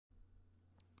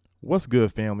What's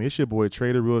good, family? It's your boy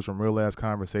Trader Rules from Real Ass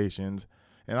Conversations,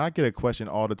 and I get a question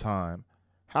all the time.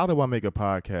 How do I make a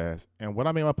podcast? And what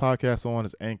I make my podcast on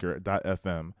is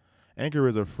Anchor.fm. Anchor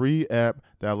is a free app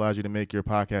that allows you to make your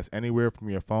podcast anywhere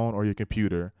from your phone or your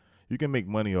computer. You can make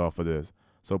money off of this.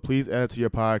 So please add it to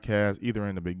your podcast either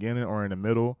in the beginning or in the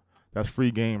middle. That's free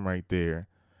game right there.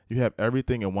 You have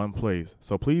everything in one place.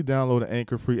 So please download the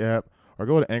Anchor free app or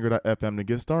go to Anchor.fm to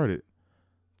get started.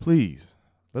 Please.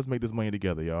 Let's make this money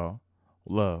together, y'all.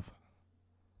 Love.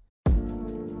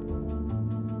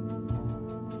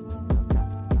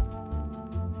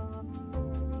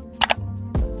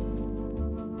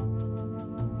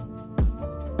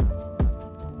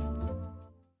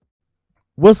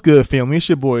 What's good, family? It's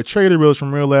your boy Trader Reels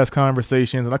from Real Ass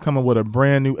Conversations, and I come up with a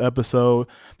brand new episode.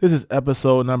 This is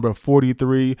episode number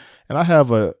 43, and I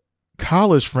have a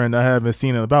college friend I haven't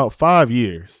seen in about 5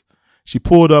 years. She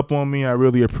pulled up on me. I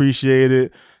really appreciate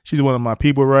it. She's one of my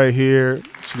people right here.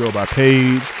 She go by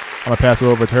Paige. I'm going to pass it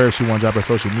over to her if she want to drop her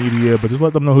social media, but just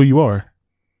let them know who you are.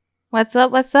 What's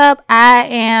up? What's up? I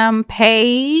am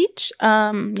Paige.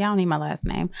 Y'all don't need my last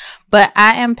name, but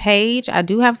I am Paige. I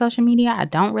do have social media. I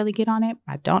don't really get on it.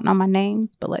 I don't know my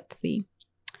names, but let's see.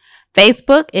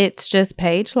 Facebook, it's just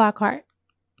Paige Lockhart.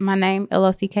 My name,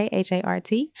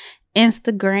 Lockhart.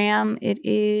 Instagram, it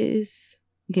is,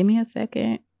 give me a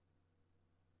second,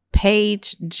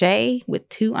 Paige J with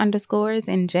 2 underscores,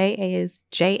 and J is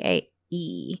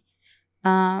JAE.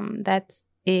 That's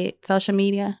it. Social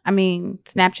media,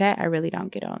 Snapchat, I really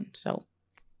don't get on. So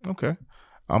okay,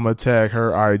 I'm gonna tag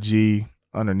her IG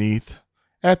underneath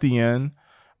at the end.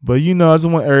 But I just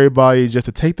want everybody just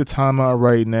to take the time out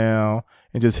right now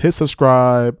and just hit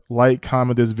subscribe, like,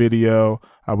 comment this video.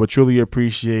 I would truly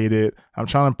appreciate it. I'm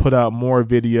trying to put out more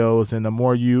videos, and the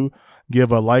more you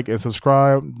give a like and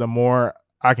subscribe, the more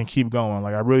I can keep going.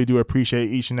 Like, I really do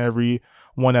appreciate each and every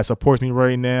one that supports me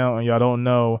right now. And y'all don't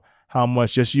know how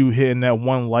much just you hitting that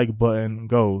one like button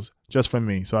goes just for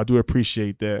me. So I do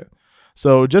appreciate that.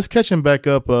 So just catching back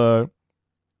up,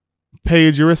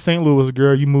 Paige, you're a St. Louis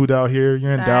girl. You moved out here.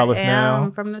 You're in Dallas now.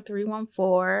 I'm from the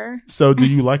 314. So do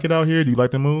you like it out here? Do you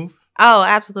like the move? Oh,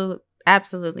 absolutely.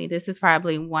 Absolutely. This is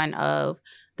probably one of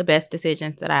the best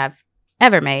decisions that I've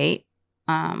ever made.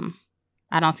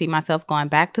 I don't see myself going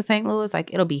back to St. Louis.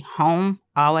 Like, it'll be home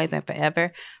always and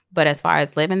forever. But as far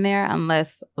as living there,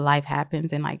 unless life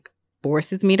happens and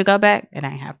forces me to go back, it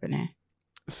ain't happening.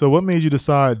 So what made you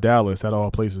decide Dallas at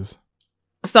all places?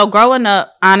 So growing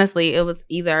up, honestly, it was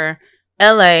either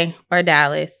LA or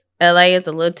Dallas. LA is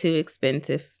a little too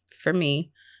expensive for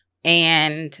me.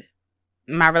 And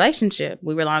my relationship,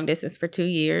 we were long distance for 2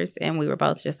 years, and we were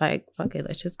both just like, fuck it,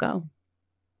 let's just go.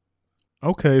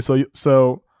 Okay,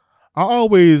 so I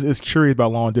always is curious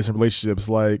about long distance relationships.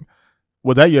 Like,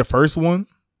 was that your first one?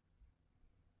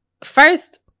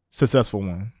 First successful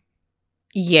one?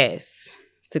 Yes,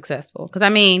 successful.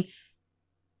 Because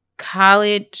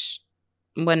college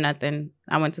wasn't nothing.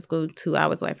 I went to school 2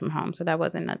 hours away from home, so that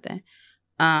wasn't nothing.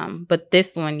 But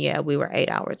this one, yeah, we were 8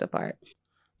 hours apart.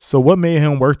 So what made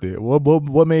him worth it?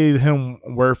 What made him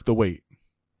worth the wait?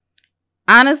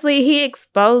 Honestly, he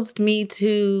exposed me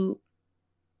to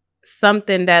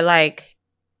something that,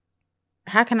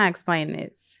 how can I explain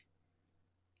this?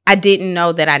 I didn't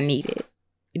know that I needed.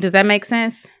 Does that make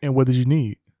sense? And what did you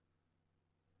need?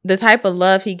 The type of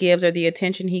love he gives, or the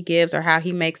attention he gives, or how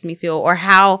he makes me feel, or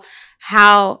how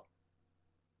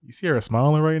you see her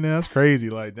smiling right now? It's crazy.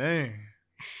 Like, dang.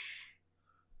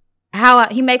 How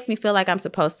he makes me feel like I'm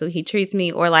supposed to. He treats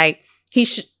me, or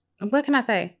what can I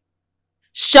say?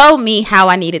 Show me how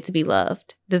I needed to be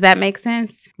loved. Does that make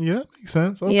sense? Yeah, that makes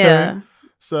sense. Okay. Yeah.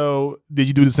 So did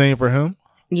you do the same for him?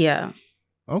 Yeah.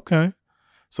 Okay.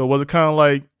 So was it kind of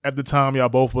like at the time y'all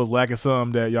both was lacking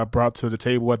something that y'all brought to the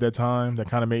table at that time that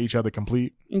kind of made each other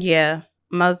complete? Yeah,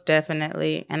 most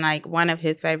definitely. And one of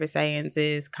his favorite sayings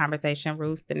is conversation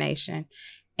rules the nation.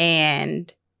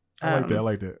 And I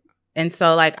like that. And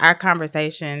so our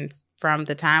conversations from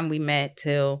the time we met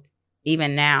till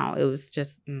even now, it was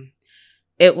just,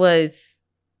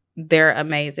 they're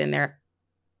amazing.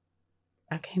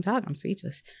 I can't talk. I'm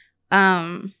speechless.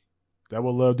 That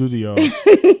what love do to y'all?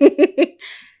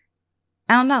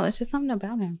 I don't know. It's just something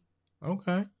about him.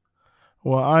 Okay.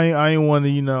 Well, I ain't want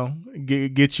to,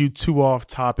 get you too off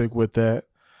topic with that.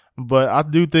 But I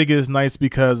do think it's nice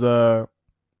because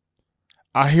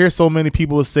I hear so many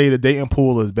people say the dating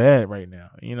pool is bad right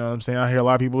now. You know what I'm saying? I hear a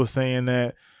lot of people saying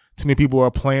that too many people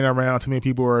are playing around, too many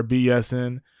people are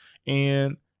BSing.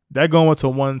 And that going to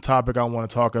one topic I want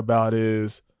to talk about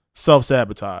is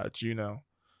self-sabotage,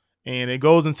 And it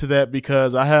goes into that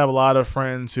because I have a lot of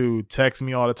friends who text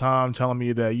me all the time telling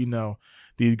me that,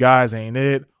 these guys ain't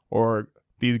it or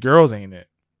these girls ain't it.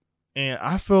 And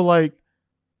I feel like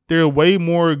there are way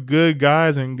more good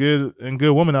guys and good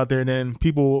women out there than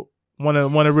people want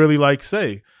to really like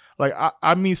say. Like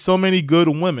I meet so many good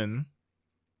women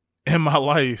in my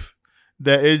life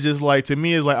that it's just like, to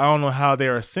me, it's like I don't know how they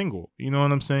are single. You know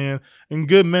what I'm saying? And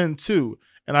good men too.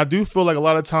 And I do feel like a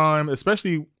lot of time,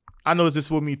 especially I noticed this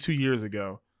with me 2 years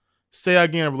ago. Say I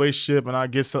get in a relationship and I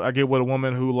get with a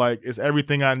woman who like is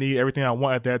everything I need, everything I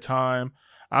want at that time.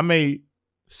 I may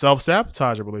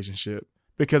self-sabotage a relationship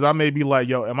because I may be like,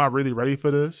 yo, am I really ready for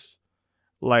this?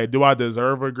 Like, do I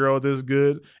deserve a girl this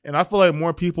good? And I feel like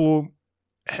more people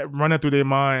run that through their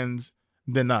minds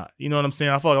than not. You know what I'm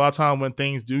saying? I feel like a lot of times when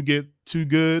things do get too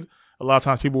good, a lot of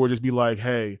times people will just be like,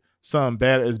 hey, something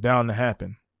bad is bound to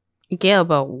happen. Yeah,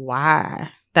 but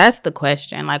why? That's the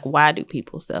question. Like, why do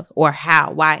people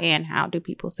why and how do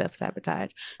people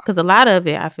self-sabotage? Because a lot of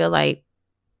it, I feel like,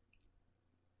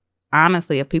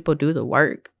 honestly, if people do the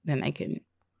work, then they can.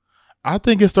 I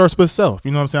think it starts with self.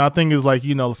 You know what I'm saying? I think it's like,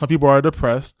 some people are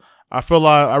depressed. I feel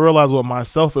like I realized with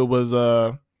myself, it was,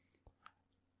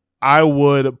 I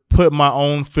would put my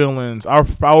own feelings, I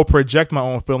would project my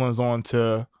own feelings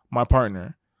onto my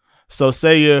partner. So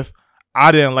say if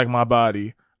I didn't like my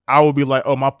body, I would be like,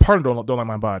 oh, my partner don't like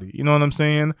my body. You know what I'm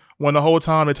saying? When the whole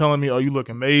time they're telling me, oh, you look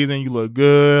amazing, you look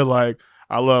good, like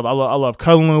I love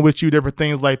cuddling with you, different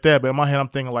things like that. But in my head, I'm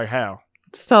thinking like, how?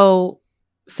 So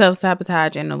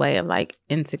self-sabotage in the way of like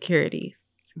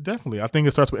insecurities. Definitely. I think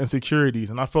it starts with insecurities.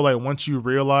 And I feel like once you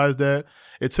realize that,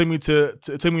 it took me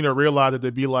to realize it,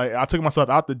 to be like, I took myself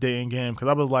out the dating game because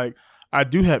I was like, I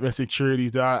do have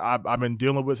insecurities that I've been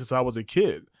dealing with since I was a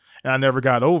kid and I never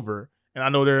got over. And I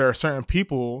know there are certain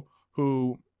people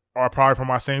who are probably from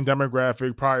my same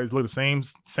demographic, probably look the same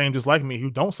just like me, who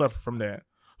don't suffer from that,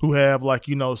 who have like,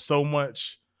 so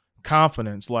much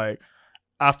confidence. Like,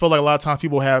 I feel like a lot of times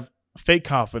people have fake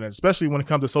confidence, especially when it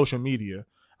comes to social media.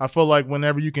 I feel like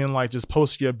whenever you can like just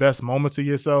post your best moments of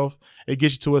yourself, it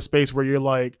gets you to a space where you're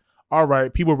like, all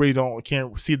right, people really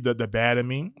can't see the bad in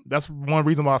me. That's one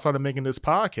reason why I started making this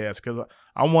podcast, because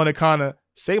I want to kind of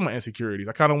say my insecurities.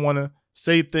 I kind of want to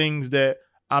say things that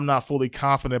I'm not fully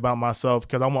confident about myself,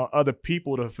 because I want other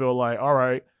people to feel like, all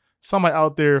right, somebody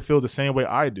out there feels the same way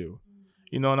I do.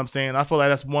 You know what I'm saying? I feel like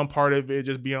that's one part of it,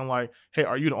 just being like, hey,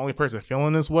 are you the only person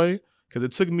feeling this way? Because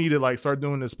it took me to like start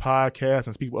doing this podcast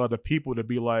and speak with other people to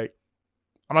be like,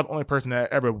 I'm not the only person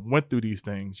that ever went through these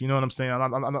things. You know what I'm saying?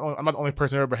 I'm not the only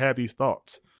person that ever had these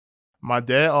thoughts. My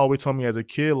dad always told me as a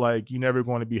kid, like, you're never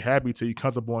going to be happy till you're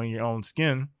comfortable in your own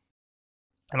skin.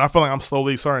 And I feel like I'm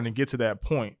slowly starting to get to that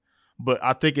point. But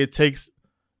I think it takes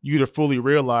you to fully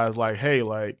realize, like, hey,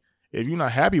 like, if you're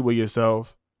not happy with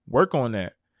yourself, work on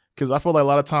that. Because I feel like a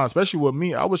lot of times, especially with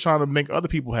me, I was trying to make other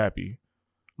people happy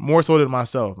more so than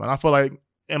myself. And I feel like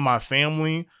in my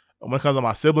family, when it comes to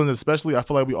my siblings especially, I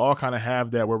feel like we all kind of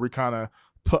have that, where we kind of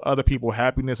put other people's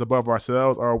happiness above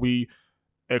ourselves, or we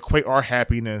equate our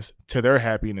happiness to their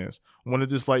happiness. When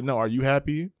it's just like, no, are you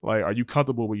happy? Like, are you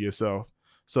comfortable with yourself?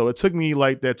 So it took me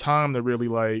like that time to really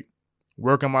like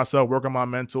work on myself, work on my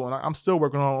mental. And I'm still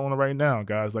working on it right now,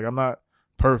 guys. Like, I'm not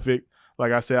perfect.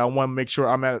 Like I said, I want to make sure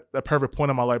I'm at a perfect point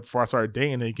in my life before I start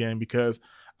dating again, because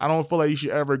I don't feel like you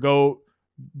should ever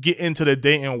get into the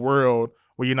dating world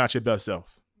where you're not your best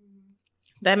self.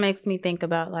 That makes me think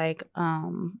about like,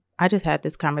 I just had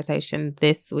this conversation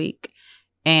this week,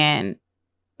 and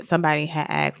somebody had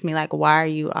asked me like, why are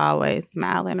you always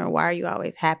smiling, or why are you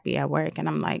always happy at work? And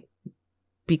I'm like,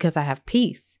 because I have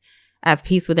peace. I have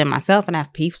peace within myself, and I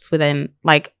have peace within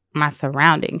like my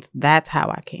surroundings. That's how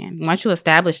I can. Once you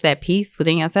establish that peace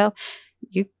within yourself,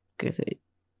 you're good.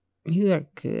 You are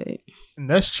good. And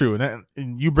that's true.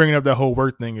 And you bringing up that whole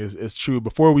work thing is true.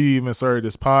 Before we even started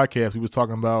this podcast, we was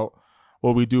talking about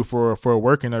what we do for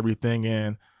work and everything.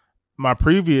 And my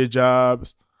previous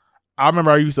jobs, I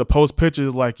remember I used to post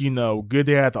pictures like, good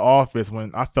day at the office,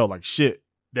 when I felt like shit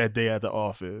that day at the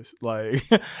office. Like,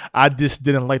 I just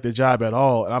didn't like the job at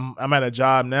all. And I'm at a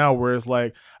job now where it's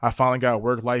like, I finally got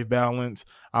work-life balance.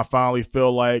 I finally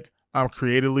feel like I'm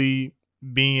creatively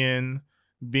being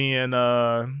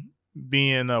watered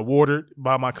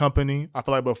by my company. I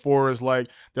feel like before it's like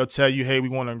they'll tell you, hey, we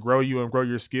want to grow you and grow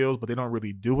your skills, but they don't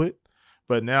really do it.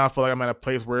 But now I feel like I'm at a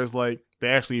place where it's like they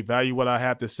actually value what I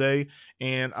have to say,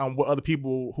 and I'm with other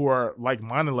people who are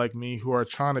like-minded like me, who are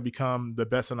trying to become the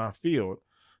best in our field.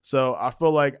 So I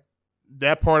feel like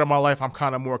that part of my life I'm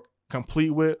kind of more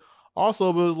complete with. Also,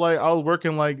 it was like I was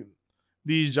working like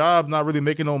these jobs not really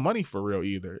making no money for real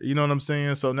either. You know what I'm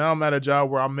saying? So now I'm at a job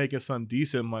where I'm making some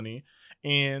decent money,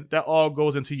 and that all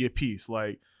goes into your piece.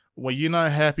 Like when you're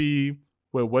not happy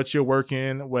with what you're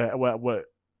working,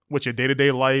 with your day to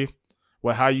day life,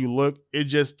 with how you look, it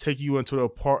just take you into a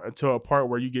part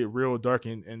where you get real dark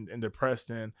and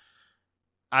depressed. And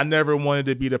I never wanted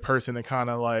to be the person to kind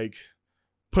of like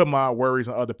put my worries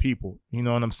on other people. You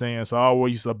know what I'm saying? So I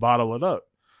always used to bottle it up.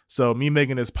 So me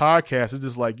making this podcast is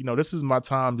just like, this is my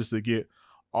time just to get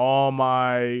all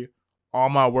my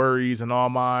worries and all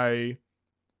my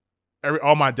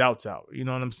doubts out. You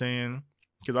know what I'm saying?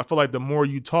 Because I feel like the more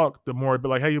you talk, the more,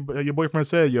 like, hey, your boyfriend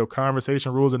said,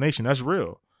 conversation rules a nation. That's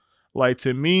real. Like,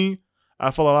 to me,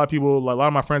 I feel a lot of people, like a lot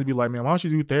of my friends be like, man, why don't you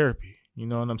do therapy? You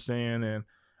know what I'm saying? And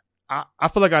I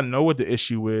feel like I know what the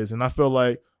issue is. And I feel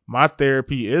like my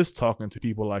therapy is talking to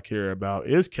people I care about,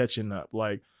 is catching up.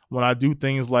 Like, when I do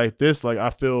things like this, like, I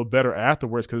feel better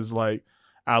afterwards because it's like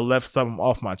I left something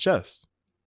off my chest.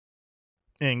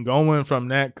 And going from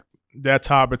that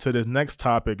topic to this next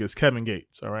topic is Kevin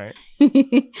Gates. All right.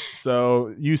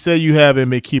 So you say you haven't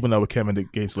been keeping up with Kevin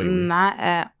Gates lately. Not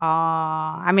at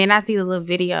all. I mean, I see the little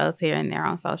videos here and there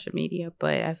on social media,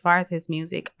 but as far as his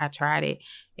music, I tried it.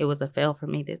 It was a fail for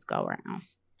me this go round.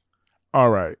 All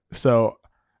right. So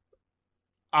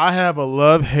I have a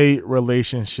love-hate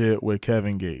relationship with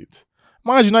Kevin Gates.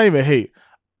 Mind you, not even hate.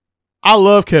 I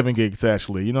love Kevin Gates,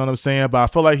 actually. You know what I'm saying? But I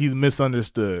feel like he's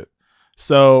misunderstood.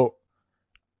 So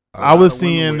I was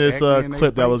seeing this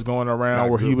clip that was going around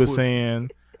where he was saying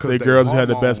the girls who had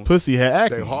the best pussy had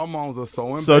acne. Their hormones are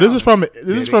so So this is from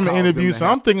an interview. So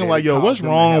I'm thinking like, yo, what's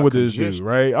wrong with this dude,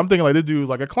 right? I'm thinking like this dude's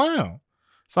like a clown.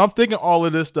 So I'm thinking all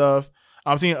of this stuff.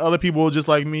 I'm seeing other people just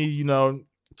like me,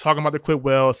 talking about the clip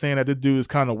saying that this dude is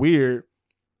kind of weird.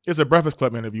 It's a Breakfast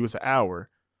Club interview. It's an hour.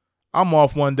 I'm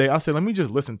off one day. I said, let me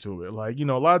just listen to it. Like, a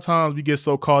lot of times we get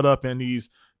so caught up in these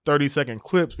 30-second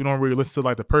clips, we don't really listen to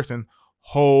like the person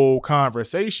whole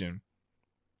conversation.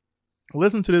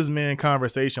 Listen to this man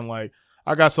conversation. Like,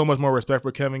 I got so much more respect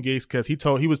for Kevin Gates because he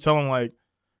was telling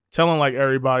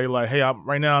everybody like, hey,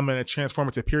 right now I'm in a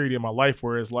transformative period in my life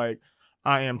where it's like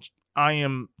I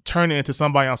am turning into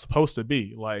somebody I'm supposed to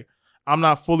be. Like, I'm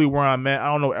not fully where I'm at. I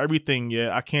don't know everything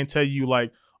yet. I can't tell you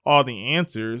like all the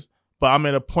answers, but I'm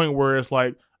at a point where it's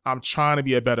like I'm trying to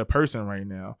be a better person right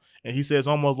now. And he says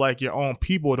almost like your own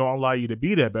people don't allow you to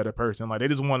be that better person. Like, they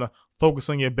just want to focus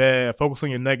on your bad, focus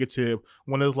on your negative,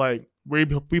 when it's like we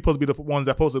supposed to be the ones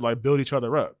that supposed to like build each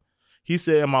other up. He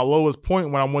said at my lowest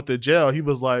point when I went to jail, he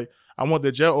was like, I went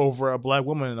to jail over a black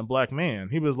woman and a black man.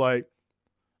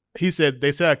 He said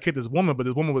they said I kicked this woman, but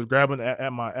this woman was grabbing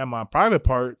at my private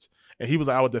parts. And he was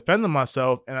like, I was defending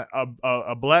myself, and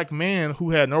a black man who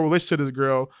had no relationship to this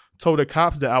girl told the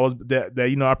cops that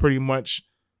I pretty much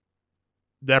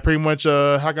how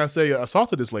can I say,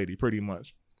 assaulted this lady pretty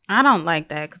much. I don't like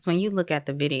that because when you look at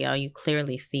the video, you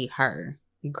clearly see her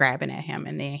grabbing at him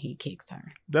and then he kicks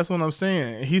her. That's what I'm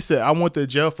saying. He said, I went to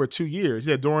jail for 2 years.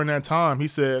 He said during that time, he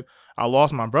said, I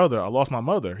lost my brother. I lost my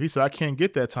mother. He said, I can't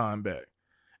get that time back.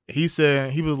 He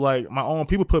said, he was like, my own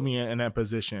people put me in that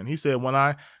position. He said, when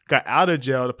I got out of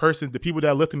jail, the people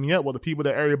that lifted me up were the people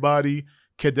that everybody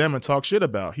condemned and talk shit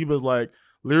about. He was like,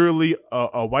 literally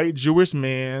a white Jewish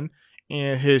man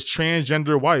and his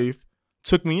transgender wife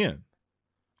took me in.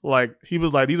 Like, he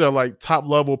was like, these are like top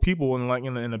level people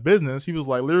in the business. He was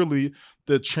like, literally,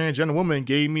 the transgender woman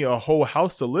gave me a whole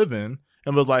house to live in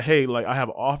and was like, hey, like, I have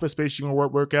office space you can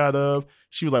work out of.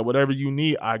 She was like, whatever you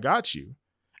need, I got you.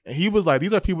 And he was like,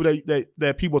 these are people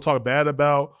that people talk bad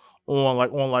about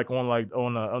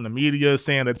on the media,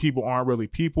 saying that people aren't really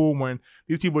people, when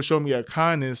these people show me a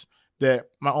kindness that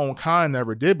my own kind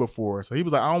never did before. So he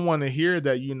was like, I don't want to hear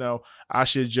that, I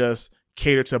should just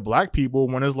cater to black people,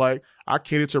 when it's like I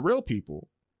cater to real people.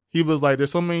 He was like,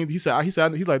 there's so many, he's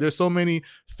like, there's so many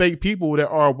fake people that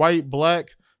are white,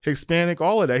 black, Hispanic,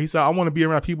 all of that. He said, I want to be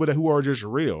around people who are just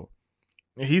real.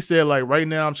 And he said, like, right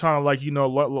now I'm trying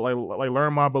to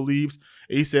learn my beliefs.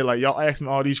 And he said, like, y'all ask me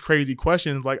all these crazy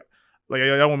questions, like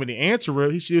y'all want me to answer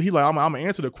it. He like, I'm gonna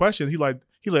answer the questions. He like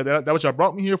that what y'all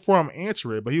brought me here for. I'm gonna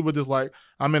answer it. But he was just like,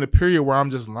 I'm in a period where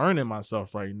I'm just learning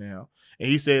myself right now. And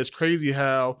he said it's crazy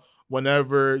how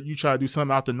whenever you try to do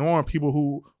something out the norm, people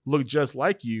who look just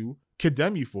like you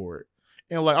condemn you for it.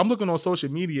 And like, I'm looking on social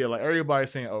media, like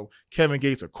everybody's saying, oh, Kevin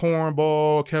Gates a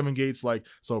cornball. Kevin Gates like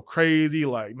so crazy.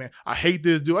 Like, man, I hate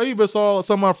this dude. I even saw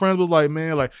some of my friends was like,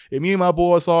 man, like if me and my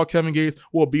boy saw Kevin Gates,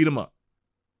 we'll beat him up.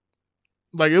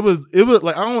 Like it was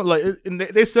like, I don't like it, and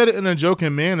they said it in a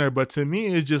joking manner, but to me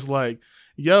it's just like,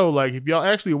 yo, like if y'all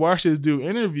actually watch this dude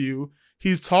interview,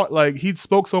 he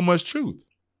spoke so much truth.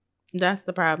 That's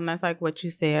the problem. That's like what you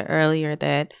said earlier,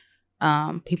 that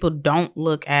people don't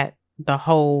look at the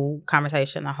whole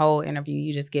conversation, the whole interview.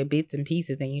 You just get bits and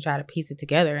pieces and you try to piece it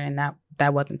together, and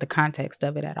that wasn't the context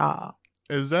of it at all.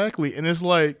 Exactly. And it's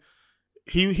like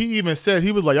he even said,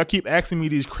 he was like, y'all keep asking me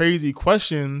these crazy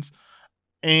questions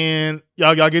and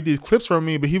y'all get these clips from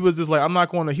me, but he was just like, I'm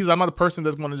not not the person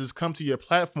that's gonna just come to your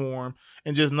platform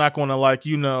and just not gonna, like,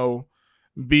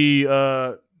 be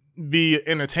be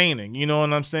entertaining. You know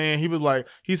what I'm saying?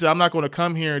 He said, I'm not gonna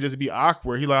come here and just be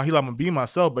awkward. He I'm gonna be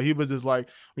myself, but he was just like,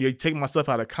 when you take my stuff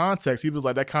out of context, he was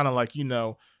like, that kind of like,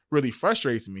 really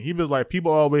frustrates me. He was like,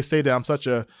 people always say that I'm such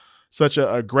a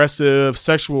aggressive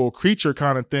sexual creature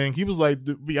kind of thing. He was like,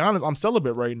 to be honest, I'm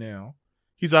celibate right now.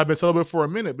 He said, I've been celibate for a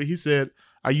minute, but he said,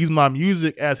 I use my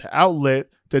music as an outlet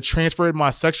to transfer my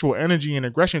sexual energy and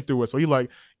aggression through it. So he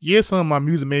like, yeah, some of my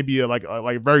music may be like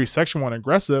very sexual and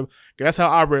aggressive. That's how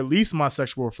I release my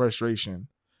sexual frustration.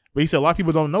 But he said a lot of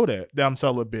people don't know that I'm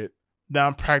celibate, that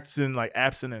I'm practicing like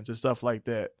abstinence and stuff like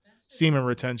that, semen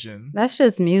retention. That's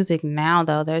just music now,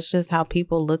 though. That's just how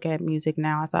people look at music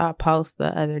now. I saw a post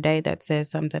the other day that said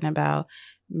something about,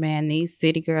 man, these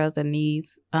city girls and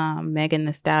these Megan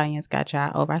Thee Stallions got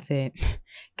y'all over. I said,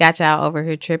 got y'all over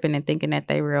here tripping and thinking that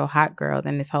they real hot girls,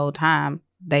 and this whole time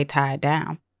they tied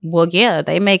down. Well, yeah,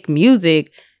 they make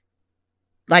music,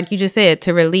 like you just said,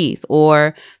 to release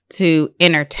or to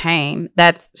entertain.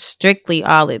 That's strictly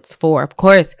all it's for. Of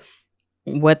course,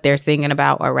 what they're singing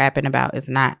about or rapping about is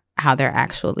not how they're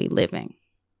actually living.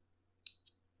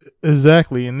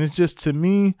 Exactly. And it's just, to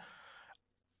me,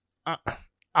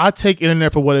 I take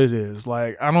internet for what it is.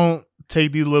 Like, I don't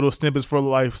take these little snippets for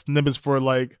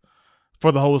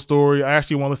the whole story. I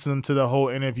actually want to listen to the whole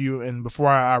interview, and before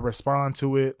I respond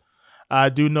to it, I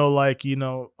do know, like, a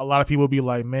lot of people be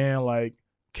like, man, like,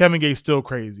 Kevin Gates still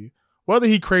crazy. Whether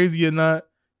he crazy or not,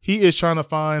 he is trying to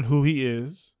find who he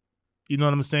is. You know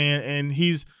what I'm saying? And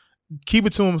he's keep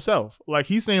it to himself. Like,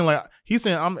 he said,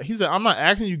 I'm not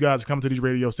asking you guys to come to these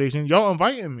radio stations. Y'all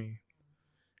inviting me.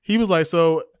 He was like,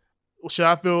 so should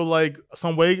I feel like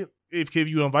some way if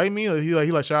you invite me? Or he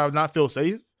like, should I not feel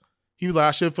safe? He was like,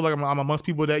 I should feel like I'm amongst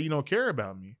people that care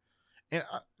about me. And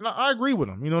I agree with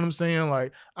him. You know what I'm saying?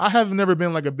 Like, I have never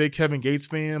been like a big Kevin Gates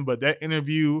fan, but that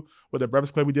interview with the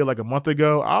Breakfast Club we did like a month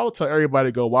ago, I will tell everybody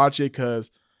to go watch it,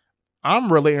 because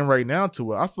I'm relating right now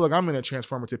to it. I feel like I'm in a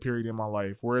transformative period in my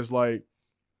life where it's like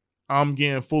I'm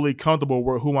getting fully comfortable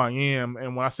with who I am.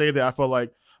 And when I say that, I feel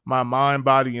like my mind,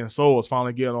 body, and soul is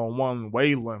finally getting on one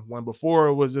wavelength. When before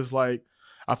it was just like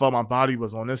I felt my body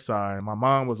was on this side, my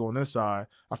mind was on this side.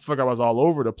 I feel like I was all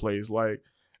over the place. Like,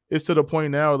 it's to the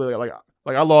point now that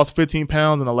like I lost 15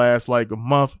 pounds in the last like a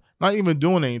month, not even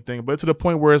doing anything, but to the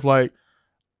point where it's like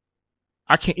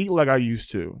I can't eat like I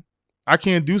used to. I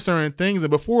can't do certain things. And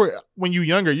before, when you're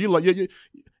younger, you like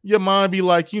your mind be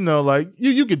like, like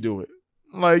you could do it.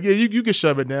 Like, yeah, you could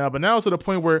shove it down. But now it's to the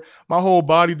point where my whole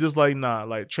body just like, nah,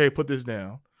 like, Trey, put this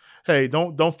down. Hey,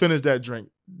 don't finish that drink.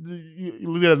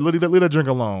 Leave that drink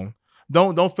alone.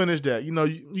 Don't finish that. You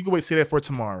can wait, say that for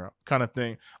tomorrow, kind of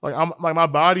thing. Like, I'm like, my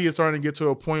body is starting to get to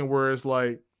a point where it's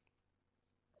like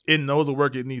it knows the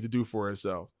work it needs to do for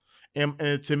itself.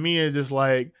 And to me, it's just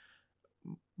like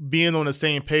being on the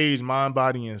same page, mind,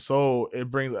 body, and soul,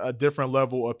 it brings a different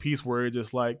level of peace where it's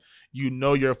just like,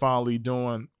 you're finally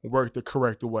doing work the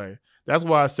correct way. That's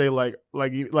why I say like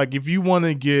if you want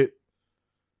to get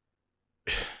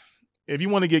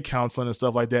counseling and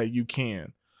stuff like that, you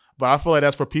can. But I feel like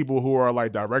that's for people who are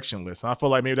like directionless. And I feel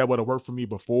like maybe that would have worked for me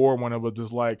before, when it was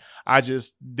just like I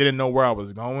just didn't know where I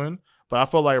was going. But I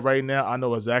feel like right now I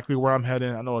know exactly where I'm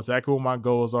heading. I know exactly what my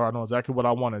goals are. I know exactly what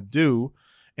I want to do.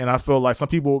 And I feel like some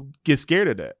people get scared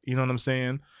of that. You know what I'm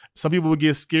saying? Some people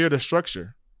get scared of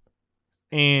structure.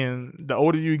 And the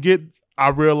older you get, I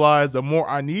realize the more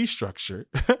I need structure.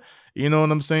 You know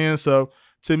what I'm saying? So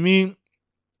to me,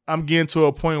 I'm getting to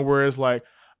a point where it's like,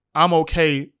 I'm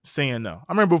okay saying no.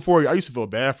 I remember before, I used to feel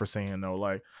bad for saying no.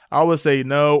 Like, I would say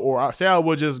no, or I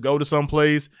would just go to some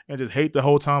place and just hate the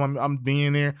whole time I'm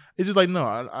being there. It's just like, no,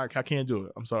 I can't do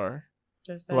it. I'm sorry.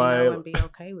 Just say no and be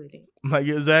okay with it. Like,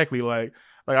 exactly. Like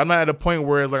I'm not at a point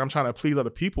where it's like I'm trying to please other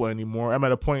people anymore. I'm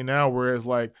at a point now where it's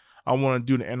like I want to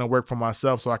do the inner work for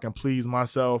myself so I can please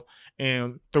myself.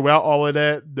 And throughout all of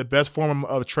that, the best form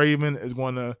of trading is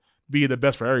going to be the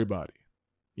best for everybody.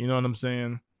 You know what I'm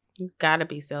saying? You gotta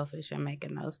be selfish in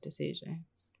making those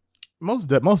decisions. Most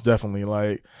definitely.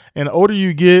 Like, and the older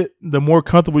you get, the more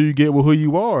comfortable you get with who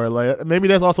you are. Like, maybe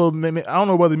that's also, I don't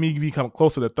know whether me become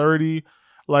closer to 30.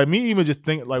 Like, me even just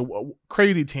think, like,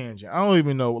 crazy tangent. I don't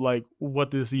even know, like,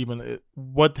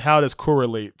 how this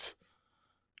correlates.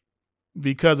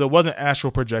 because it wasn't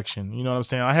astral projection. You know what I'm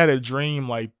saying? I had a dream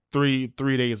like three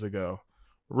days ago.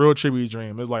 Real trippy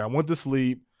dream. It's like I went to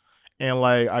sleep and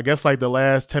like I guess like the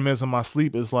last 10 minutes of my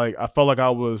sleep is like I felt like I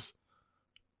was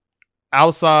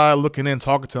outside looking in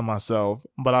talking to myself,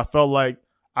 but I felt like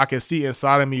I could see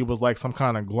inside of me was like some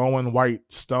kind of glowing white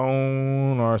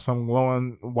stone or some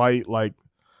glowing white like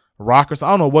rock or something.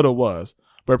 I don't know what it was,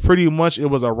 but pretty much it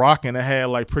was a rock and it had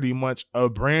like pretty much a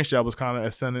branch that was kind of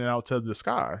ascending out to the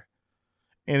sky.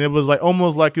 And it was like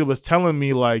almost like it was telling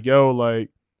me like, yo, like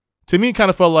to me it kind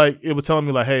of felt like it was telling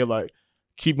me like, hey, like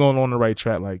keep going on the right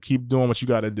track, like keep doing what you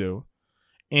got to do.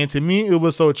 And to me it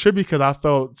was so trippy because I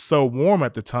felt so warm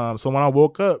at the time. So when I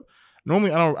woke up,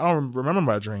 normally I don't remember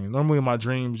my dream. Normally my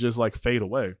dreams just like fade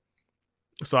away.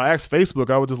 So I asked Facebook,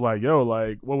 I was just like, yo,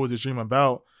 like what was this dream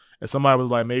about? And somebody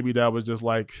was like, maybe that was just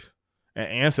like an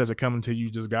ancestor coming to you,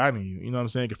 just guiding you. You know what I'm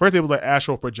saying? At first it was like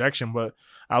astral projection, but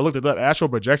I looked it up. Astral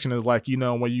projection is like, you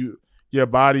know, when your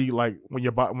body, like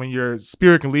when your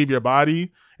spirit can leave your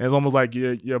body, and it's almost like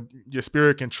your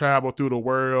spirit can travel through the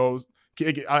world.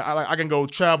 I can go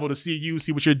travel to see you,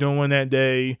 see what you're doing that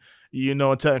day, you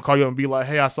know, and call you and be like,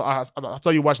 hey, I saw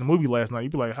you watching a movie last night.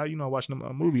 You'd be like, how you know watching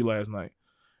a movie last night?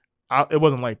 It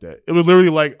wasn't like that. It was literally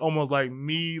like almost like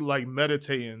me like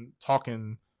meditating,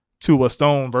 talking to a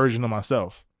stone version of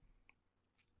myself.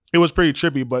 It was pretty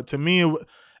trippy, but to me,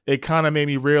 it kind of made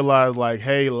me realize like,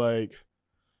 hey, like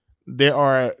there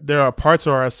are parts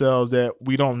of ourselves that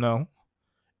we don't know.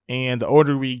 And the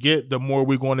older we get, the more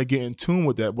we're going to get in tune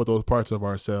with those parts of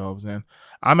ourselves. And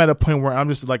I'm at a point where I'm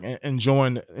just like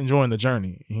enjoying the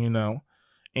journey, you know.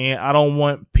 And I don't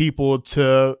want people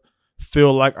to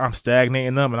feel like I'm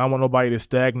stagnating them, and I want nobody to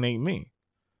stagnate me.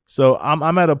 So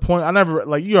I'm at a point. I never,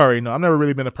 like you already know, I've never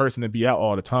really been a person to be out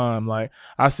all the time. Like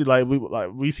I see,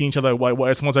 we see each other like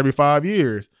it's once every 5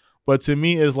 years. But to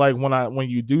me, it's like when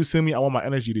you do see me, I want my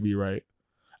energy to be right.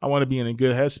 I want to be in a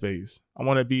good headspace. I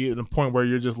want to be at a point where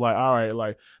you're just like, all right,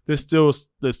 like this the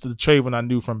Trayvon I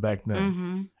knew from back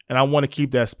then, and I want to keep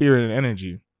that spirit and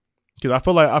energy. Because I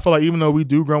feel like even though we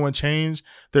do grow and change,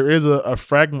 there is a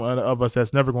fragment of us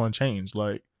that's never going to change.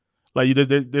 Like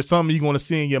there's something you're going to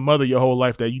see in your mother your whole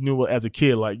life that you knew as a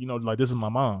kid. Like, you know, like this is my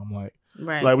mom. Like,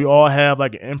 right. Like we all have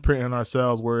like an imprint in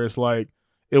ourselves where it's like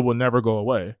it will never go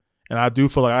away. And I do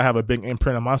feel like I have a big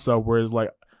imprint in myself where it's like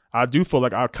I do feel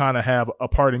like I kind of have a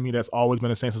part of me that's always been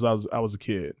the same since I was a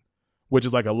kid, which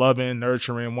is like a loving,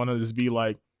 nurturing, want to just be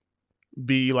like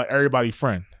everybody's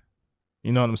friend.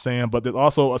 You know what I'm saying? But there's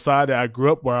also a side that I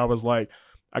grew up where I was like,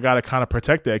 I got to kind of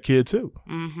protect that kid too.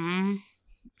 Mm-hmm.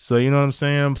 So, you know what I'm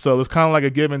saying? So it's kind of like a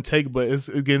give and take, but it's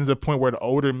getting to the point where the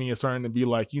older me is starting to be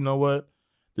like, you know what?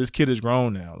 This kid is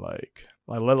grown now. Like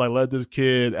let this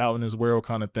kid out in his world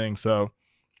kind of thing. So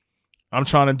I'm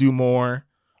trying to do more.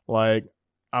 Like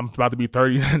I'm about to be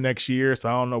 30 next year, so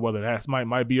I don't know whether that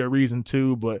might be a reason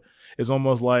too, but it's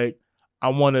almost like I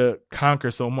want to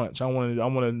conquer so much. I want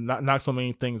to knock so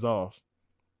many things off.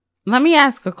 Let me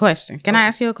ask a question. Can I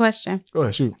ask you a question? Go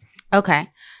ahead, shoot. Okay.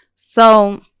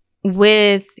 So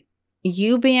with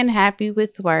you being happy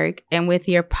with work and with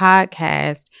your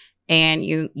podcast and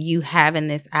you having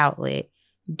this outlet,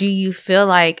 do you feel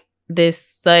like this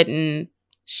sudden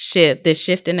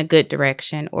shift in a good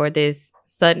direction or this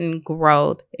sudden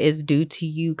growth is due to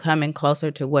you coming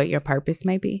closer to what your purpose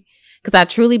may be? Because I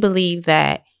truly believe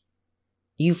that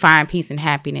you find peace and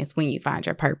happiness when you find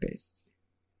your purpose.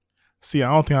 See,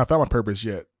 I don't think I found my purpose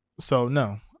yet. So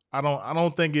no, I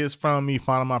don't think it's from me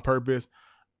finding my purpose.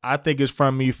 I think it's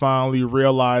from me finally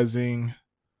realizing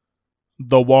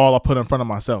the wall I put in front of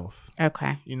myself.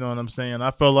 Okay. You know what I'm saying?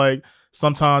 I feel like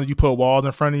sometimes you put walls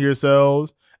in front of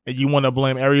yourselves and you want to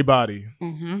blame everybody,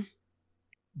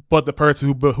 but the person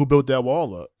who built that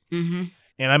wall up. Mm-hmm.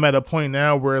 And I'm at a point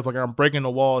now where it's like I'm breaking the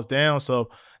walls down.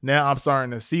 So now I'm starting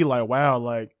to see like, wow,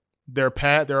 like their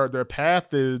path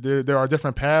is there are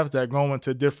different paths that go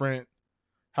into different.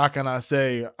 How can I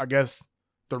say? I guess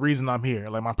the reason I'm here,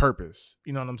 like my purpose.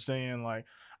 You know what I'm saying? Like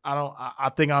I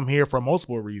think I'm here for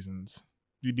multiple reasons.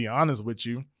 To be honest with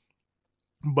you,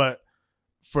 but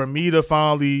for me to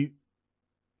finally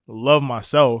love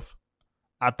myself,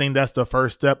 I think that's the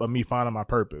first step of me finding my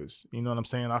purpose. You know what I'm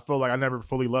saying? I feel like I never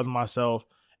fully loved myself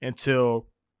until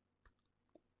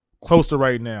close to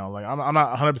right now. Like I'm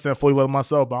not 100% fully loving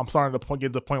myself, but I'm starting to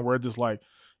get to the point where it's just like,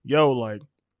 yo, like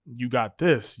you got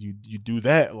this, you do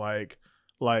that, like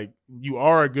you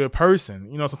are a good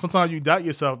person. You know, so sometimes you doubt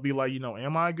yourself, be like, you know,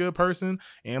 am I a good person?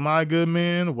 Am I a good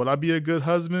man? Would I be a good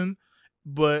husband?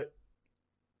 But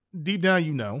deep down,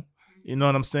 you know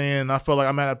what I'm saying? I feel like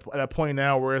I'm at a point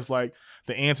now where it's like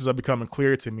the answers are becoming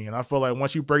clear to me. And I feel like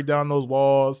once you break down those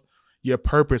walls, your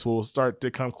purpose will start to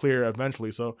come clear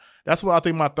eventually. So that's what I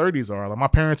think my 30s are. Like my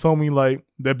parents told me like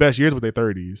their best years with their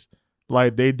 30s.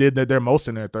 Like they did their most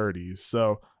in their 30s.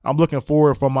 So I'm looking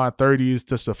forward for my 30s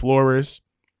just to flourish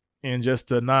and just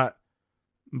to not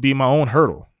be my own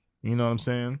hurdle. You know what I'm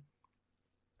saying?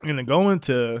 And to go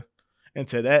into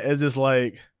that, it's just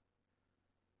like,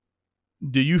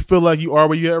 do you feel like you are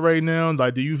where you at right now?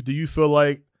 Like, do you feel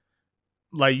like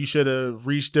you should have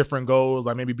reached different goals,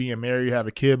 like maybe being married, have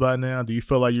a kid by now? Do you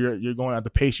feel like you're going at the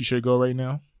pace you should go right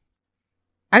now?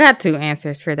 I got 2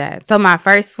 answers for that. So my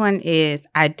first one is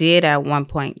I did at one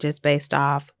point, just based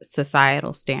off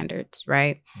societal standards,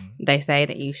 right? Mm-hmm. They say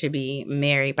that you should be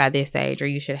married by this age or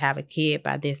you should have a kid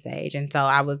by this age. And so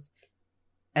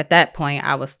at that point,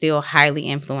 I was still highly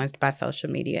influenced by social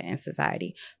media and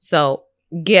society. So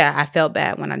yeah, I felt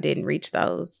bad when I didn't reach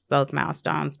those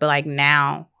milestones. But like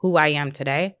now, who I am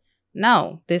today,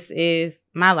 no, this is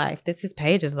my life. This is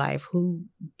Paige's life. Who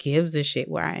gives a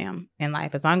shit where I am in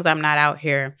life? As long as I'm not out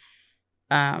here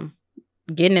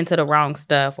getting into the wrong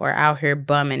stuff or out here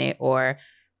bumming it or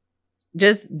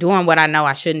just doing what I know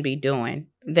I shouldn't be doing,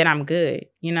 then I'm good.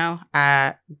 You know,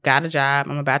 I got a job.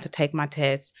 I'm about to take my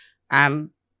test.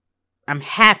 I'm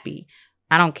happy.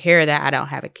 I don't care that I don't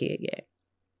have a kid yet.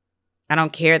 I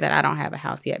don't care that I don't have a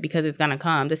house yet because it's going to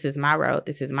come. This is my road.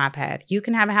 This is my path. You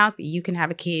can have a house. You can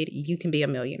have a kid. You can be a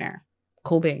millionaire.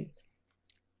 Cool beans.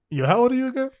 Yo, how old are you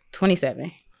again?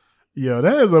 27. Yo,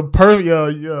 that is a perfect,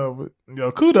 yo,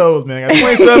 kudos, man. At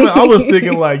 27, I was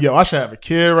thinking like, yo, I should have a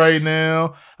kid right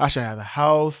now. I should have a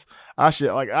house. I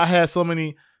had so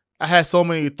many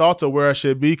thoughts of where I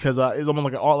should be because it's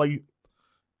almost like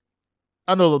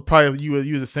I know probably you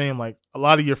was the same. Like a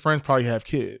lot of your friends probably have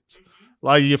kids. A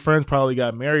lot of your friends probably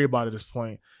got married by this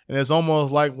point. And it's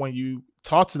almost like when you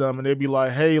talk to them and they'd be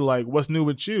like, hey, like, what's new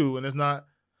with you? And it's not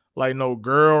like no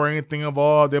girl or anything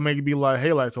involved. They may be like,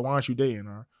 hey, like, so why aren't you dating?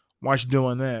 Or why aren't you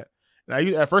doing that? And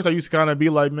at first I used to kind of be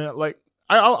like, man, like,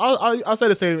 I say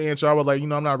the same answer. I was like,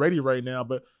 I'm not ready right now.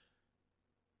 But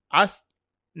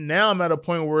now I'm at a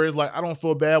point where it's like, I don't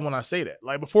feel bad when I say that.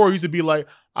 Like before it used to be like,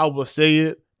 I will say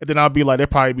it. And then I'll be like, they'd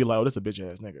probably be like, oh, this a bitch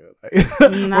ass nigga.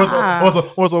 Like, nah.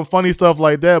 or some funny stuff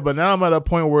like that. But now I'm at a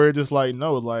point where it's just like,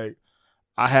 no, like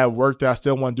I have work that I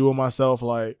still want to do with myself.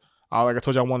 Like I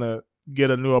told you, I want to get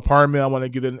a new apartment. I want to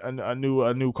get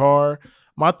a new car.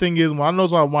 My thing is, when I know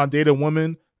when I date a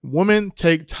woman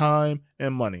take time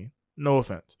and money. No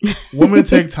offense. Women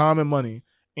take time and money.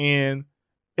 And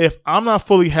if I'm not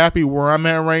fully happy where I'm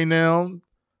at right now,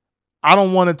 I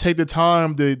don't want to take the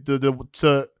time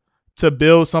to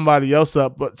build somebody else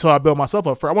up, but till I build myself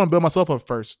up first. I want to build myself up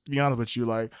first, to be honest with you.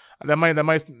 Like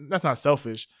that's not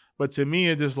selfish, but to me,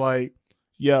 it's just like,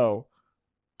 yo,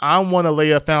 I want to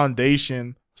lay a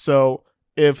foundation. So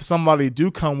if somebody do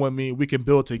come with me, we can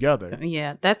build together.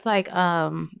 Yeah. That's like,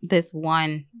 this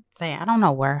one saying, I don't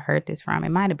know where I heard this from. It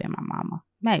might've been my mama.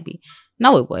 Maybe.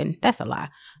 No, it wouldn't. That's a lie.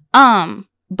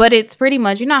 But it's pretty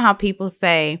much, you know how people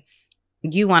say,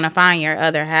 you want to find your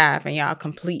other half and y'all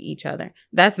complete each other.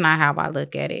 That's not how I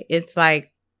look at it. It's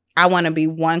like I want to be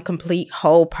one complete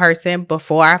whole person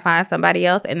before I find somebody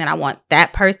else. And then I want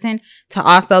that person to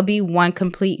also be one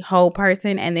complete whole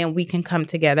person. And then we can come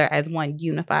together as one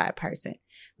unified person.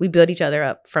 We build each other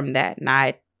up from that.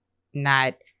 Not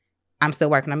I'm still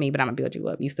working on me, but I'm going to build you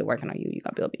up. You still working on you. You're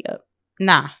going to build me up.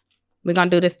 Nah, we're going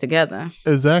to do this together.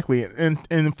 Exactly.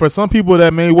 And for some people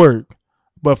that may work.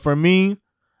 But for me,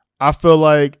 I feel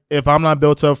like if I'm not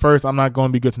built up first, I'm not going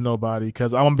to be good to nobody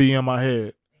because I'm going to be in my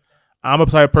head. I'm a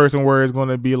type of person where it's going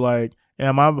to be like,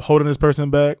 am I holding this person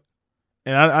back?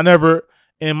 And I never,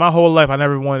 in my whole life, I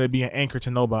never wanted to be an anchor to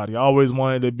nobody. I always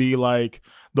wanted to be like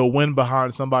the wind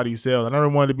behind somebody's sails. I never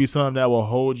wanted to be something that will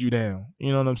hold you down.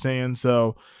 You know what I'm saying?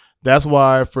 So that's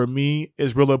why for me,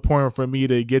 it's really important for me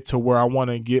to get to where I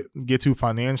want to get to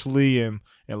financially and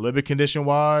living condition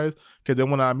wise. Because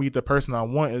then when I meet the person I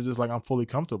want, it's just like I'm fully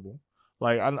comfortable.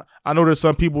 Like I know there's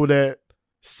some people that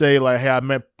say like, hey, I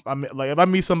met like if I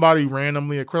meet somebody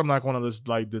randomly, of course I'm not going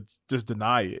to just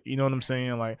deny it. You know what I'm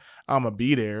saying? Like I'm gonna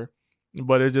be there,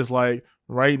 but it's just like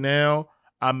right now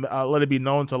I let it be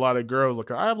known to a lot of girls. Like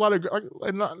I have a lot of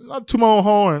like not to my own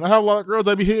horn. I have a lot of girls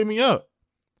that be hitting me up.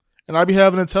 And I be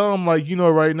having to tell them, like,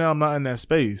 right now I'm not in that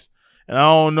space. And I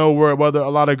don't know whether a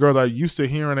lot of girls are used to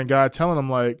hearing a guy telling them,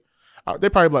 like, they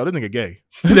probably be like, this nigga gay.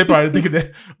 They probably think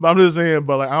that. But I'm just saying,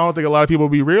 but like, I don't think a lot of people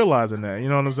be realizing that. You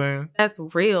know what I'm saying? That's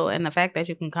real. And the fact that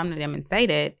you can come to them and say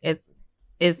that,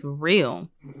 it's real.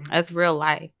 That's real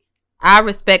life. I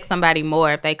respect somebody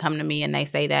more if they come to me and they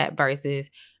say that versus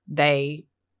they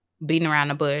beating around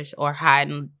the bush or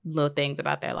hiding little things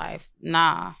about their life.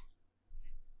 Nah.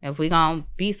 If we gonna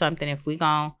be something, if we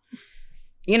gonna,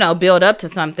 build up to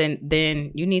something,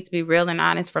 then you need to be real and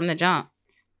honest from the jump.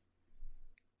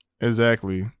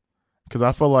 Exactly. Because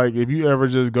I feel like if you ever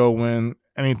just go win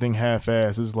anything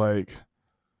half-assed, it's like,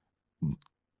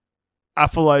 I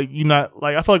feel like you're not,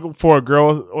 like, I feel like for a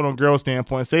girl, on a girl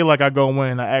standpoint, say like I go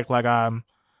win, I act like I'm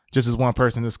just this one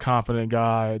person, this confident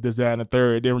guy, this, that, and the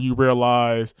third. Then you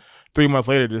realize 3 months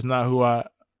later, that's not who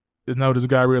this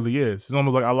guy really is. It's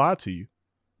almost like I lied to you.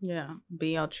 Yeah.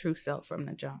 Be your true self from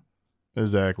the jump.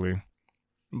 Exactly.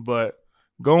 But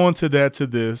going to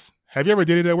this, have you ever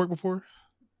dated at work before?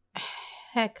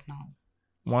 Heck no.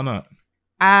 Why not?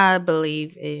 I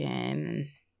believe in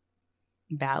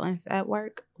balance at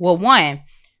work. Well, one,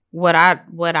 what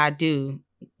I do,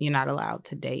 you're not allowed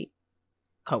to date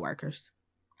coworkers.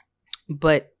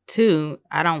 But two,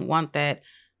 I don't want that.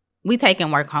 We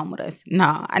taking work home with us.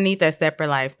 No, I need that separate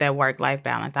life, that work-life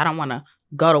balance. I don't want to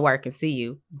go to work and see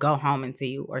you, go home and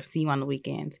see you, or see you on the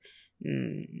weekends.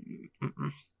 Mm-mm.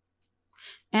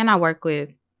 And I work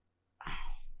with,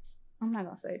 I'm not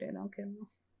going to say that on camera.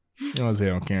 You don't say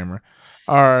it on camera.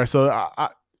 All right, so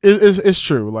it's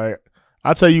true. Like,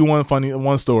 I'll tell you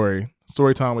one story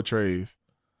time with Trave.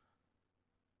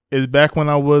 It's back when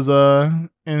I was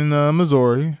in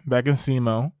Missouri, back in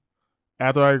SEMO.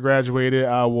 After I graduated,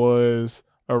 I was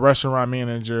a restaurant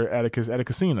manager at a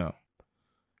casino.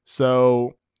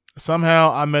 So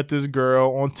somehow I met this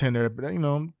girl on Tinder. But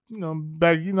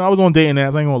back I was on dating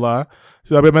apps. I ain't gonna lie.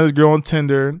 So I met this girl on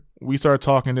Tinder. We started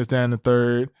talking this, that, and the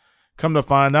third. Come to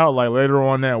find out, like later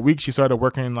on that week, she started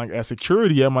working like as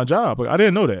security at my job. Like I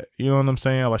didn't know that. You know what I'm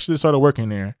saying? Like she just started working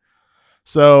there.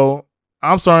 So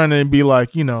I'm starting to be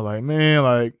like, like, man,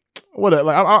 like what?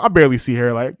 Like I barely see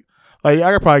her. Like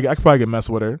I could probably get messed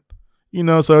with her.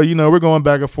 So we're going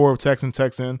back and forth,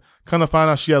 texting. Come to find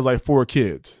out she has like 4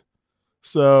 kids.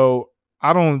 So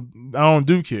I don't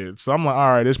do kids. So I'm like,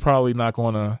 all right, it's probably not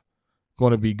gonna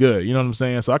be good. You know what I'm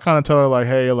saying? So I kind of tell her like,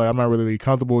 hey, like I'm not really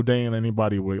comfortable dating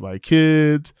anybody with like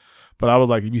kids. But I was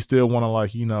like, if you still want to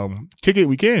like, kick it,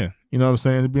 we can. You know what I'm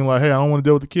saying? Being like, hey, I don't want to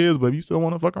deal with the kids, but if you still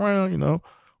want to fuck around,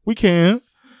 we can.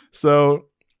 So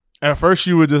at first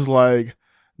she was just like,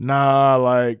 nah,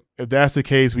 like if that's the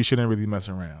case, we shouldn't really mess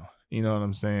around. You know what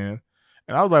I'm saying?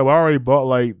 And I was like, well, I already bought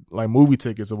like movie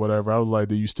tickets or whatever. I was like,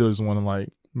 do you still just want to like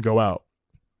go out?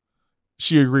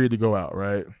 She agreed to go out,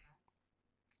 right?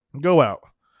 Go out.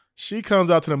 She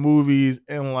comes out to the movies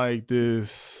in like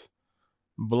this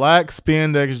black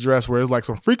spandex dress where it's like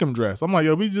some freakum dress. I'm like,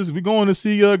 yo, we going to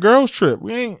see a girls trip.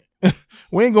 We ain't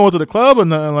going to the club or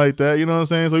nothing like that. You know what I'm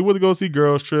saying? So we went to go see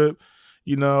Girls Trip.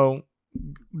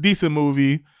 Decent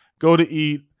movie. Go to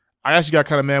eat. I actually got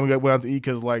kind of mad when we went out to eat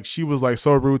because like she was like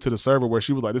so rude to the server where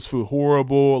she was like, this food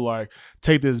horrible. Like,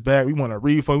 take this back. We want a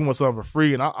refund. We want something for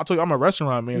free. And I told you I'm a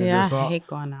restaurant manager. Yeah, so I hate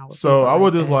going out with so I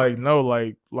was like just that. like, no,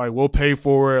 like we'll pay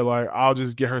for it. Like I'll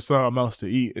just get her something else to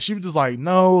eat. And she was just like,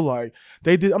 no, like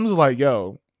they did. I'm just like,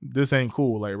 yo, this ain't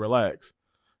cool. Like relax.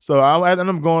 So I ended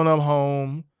up going up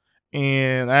home.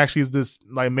 And I actually just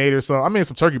like made her some. I made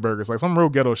some turkey burgers, like some real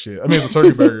ghetto shit. I made some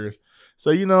turkey burgers.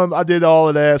 So I did all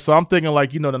of that. So I'm thinking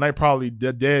like the night probably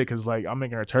dead because like I'm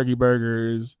making her turkey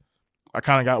burgers. I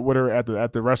kind of got with her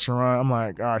at the restaurant. I'm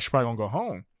like, all right, she's probably gonna go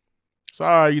home. So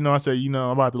all right, I said, I'm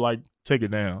about to like take it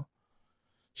down.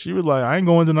 She was like, I ain't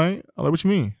going tonight. I'm like, what you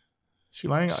mean? She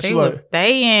was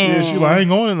staying. Yeah, she like, I ain't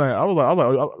going tonight. I was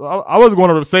like, I wasn't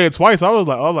going to say it twice. I was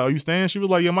like, are you staying? She was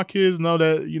like, yeah, my kids know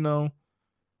that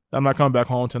I'm not coming back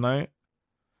home tonight.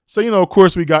 So, of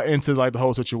course we got into like the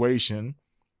whole situation.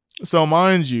 So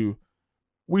mind you,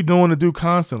 we doing the do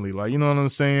constantly. Like, you know what I'm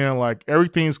saying? Like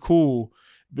everything's cool.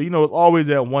 But it's always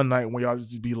that one night when y'all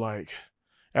just be like,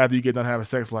 after you get done having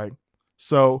sex, like,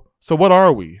 so what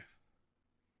are we?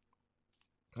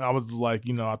 I was just like,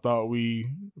 I thought we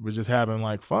were just having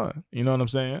like fun. You know what I'm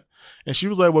saying? And she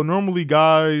was like, well, normally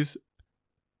guys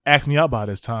ask me out by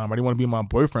this time, or they want to be my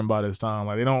boyfriend by this time.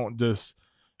 Like they don't just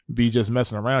be just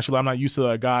messing around. She's like, I'm not used to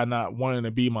a guy not wanting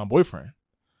to be my boyfriend.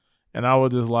 And I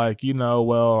was just like,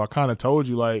 well, I kind of told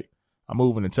you, like, I'm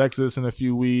moving to Texas in a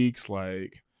few weeks.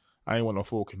 Like, I ain't want no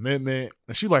full commitment.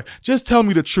 And she's like, just tell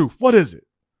me the truth. What is it?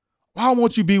 Why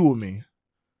won't you be with me?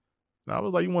 And I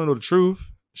was like, you want to know the truth?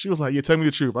 She was like, yeah, tell me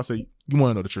the truth. I said, you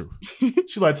want to know the truth?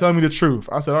 She's like, tell me the truth.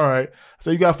 I said, all right. I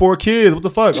said, you got 4 kids. What the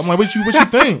fuck? I'm like, what you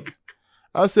think?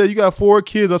 I said, you got 4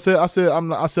 kids.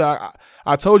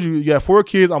 I told you got 4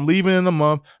 kids. I'm leaving in a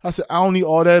month. I said, I don't need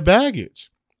all that baggage.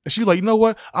 And she's like, you know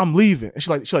what? I'm leaving. And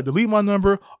she's like, delete my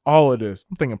number, all of this.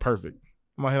 I'm thinking perfect.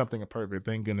 In my head, I'm thinking perfect.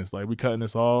 Thank goodness. Like, we cutting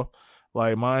this off.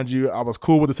 Like, mind you, I was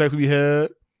cool with the sex we had.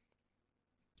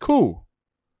 Cool.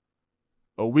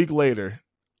 A week later,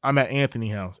 I'm at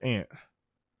Anthony's house. Aunt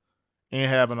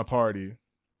having a party.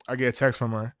 I get a text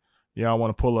from her. Yeah, I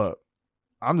want to pull up.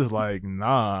 I'm just like,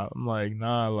 nah. I'm like,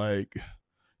 nah. Like,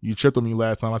 you tripped on me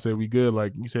last time. I said we good.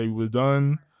 Like, you said we was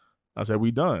done. I said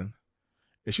we done.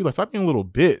 And she was like, stop being a little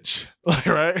bitch. Like,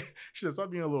 right? She said, stop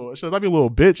being a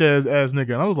little bitch ass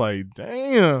nigga. And I was like,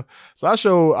 damn. So I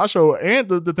show Aunt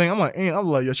the thing. I'm like,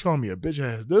 Aunt, yo, she calling me a bitch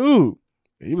ass dude.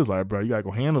 And he was like, bro, you gotta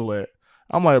go handle that.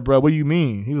 I'm like, bro, what do you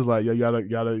mean? He was like, yo, you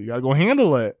gotta go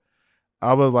handle that.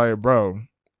 I was like, bro.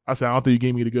 I said, I don't think you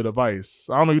gave me the good advice.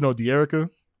 So I don't know, you know De'Erica?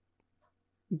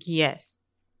 Yes.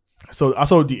 So I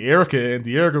saw De'Erica, and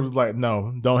De'Erica was like,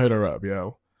 no, don't hit her up,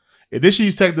 yo. And then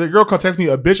the girl called text me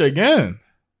a bitch again.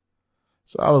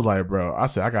 So I was like, bro, I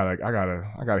said, I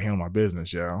gotta handle my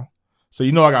business, yo. So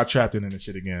you know I got trapped in this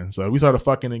shit again. So we started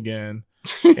fucking again.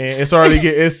 And it started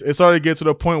to get to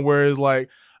the point where it's like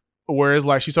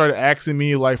she started asking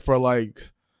me like for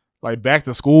like back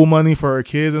to school money for her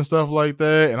kids and stuff like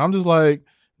that. And I'm just like,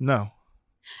 no.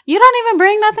 You don't even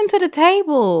bring nothing to the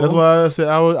table. That's why I said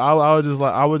I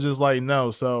would just like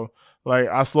no. So like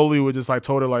I slowly would just like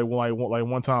told her like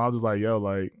one time I was just like, yo,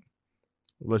 like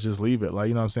let's just leave it. Like,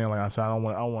 you know what I'm saying? Like I said, I don't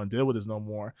want to deal with this no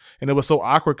more. And it was so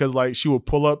awkward because like she would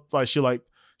pull up, like she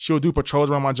would do patrols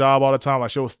around my job all the time.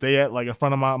 Like she would stay at like in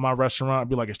front of my restaurant,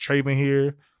 be like, is Traven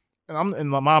here?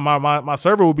 And my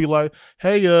server would be like,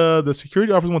 hey, the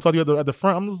security officer want to talk to you at the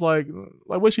front. I'm just like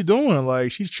what's she doing?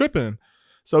 Like she's tripping.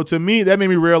 So to me, that made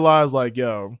me realize like,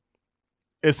 yo,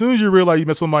 as soon as you realize you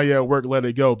met somebody at work, let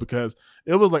it go, because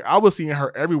it was like I was seeing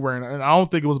her everywhere, and I don't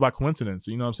think it was by coincidence.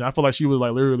 You know what I'm saying? I feel like she was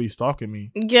like literally stalking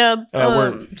me. Yeah, at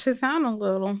work. She sounded a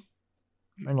little. I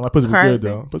ain't gonna lie, pussy was crazy. good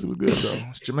though. Pussy was good though.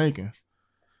 It's Jamaican.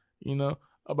 You know.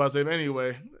 I'm about to say, but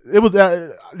anyway, it was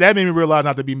that made me realize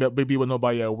not to be with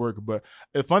nobody at work. But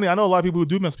it's funny. I know a lot of people who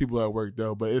do mess with people at work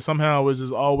though, but it somehow was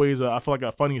just always I feel like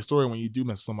a funny story when you do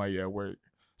mess with somebody at work.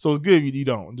 So it's good if you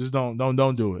don't. Just don't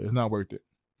do it. It's not worth it.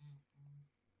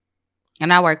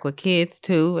 And I work with kids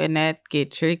too, and that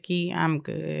get tricky. I'm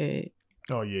good.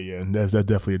 Oh yeah. That's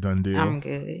definitely a done deal. I'm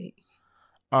good.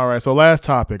 All right. So last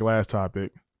topic.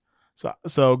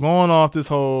 So going off this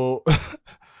whole,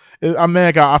 I feel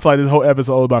like this whole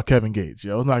episode is about Kevin Gates.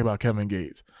 Yo, it's not about Kevin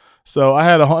Gates. So I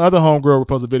had another homegirl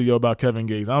post a video about Kevin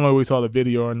Gates. I don't know if we saw the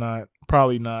video or not.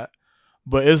 Probably not.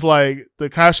 But it's like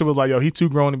the caption was like, "Yo, he's too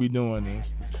grown to be doing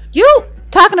this." You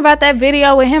talking about that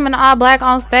video with him and all black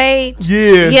on stage?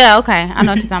 Yeah. Yeah. Okay, I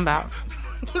know what you're talking about.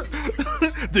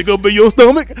 Dig up in your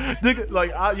stomach. I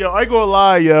ain't gonna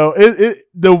lie, yo.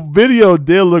 The video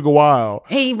did look wild.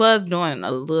 He was doing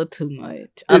a little too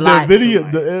much. It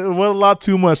was a lot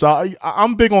too much.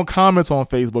 I'm big on comments on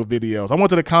Facebook videos. I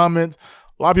went to the comments.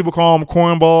 A lot of people call them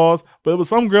cornballs, but it was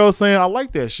some girl saying, "I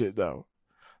like that shit though."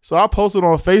 So I posted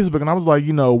on Facebook and I was like,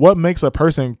 you know, what makes a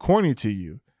person corny to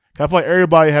you? I feel like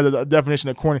everybody has a definition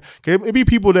of corny. It be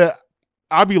people that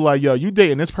I'd be like, yo, you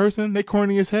dating this person? They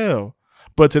corny as hell.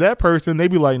 But to that person, they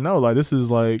be like, no, like this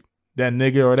is like that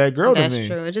nigga or that girl to me. That's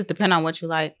true. It just depends on what you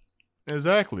like.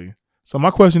 Exactly. So my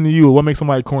question to you, what makes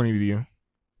somebody corny to you?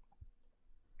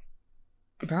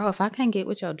 Bro, if I can't get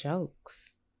with your jokes.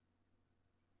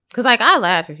 Because like I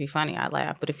laugh if you're funny, I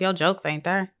laugh. But if your jokes ain't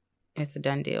there, it's a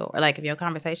done deal. Or like if your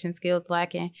conversation skills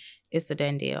lacking, it's a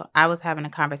done deal. I was having a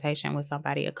conversation with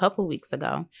somebody a couple weeks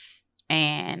ago,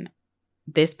 and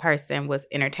this person was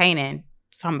entertaining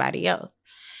somebody else.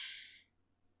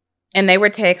 And they were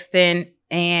texting,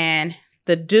 and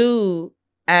the dude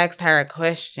asked her a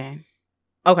question.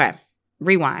 Okay,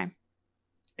 rewind.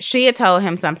 She had told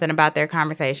him something about their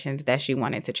conversations that she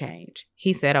wanted to change.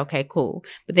 He said, okay, cool.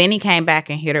 But then he came back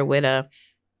and hit her with a,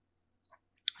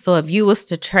 so if you was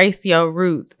to trace your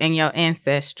roots and your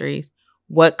ancestry,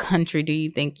 what country do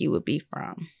you think you would be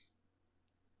from?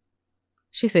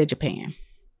 She said Japan.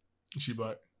 She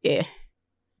black? Yeah.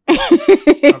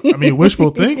 I mean,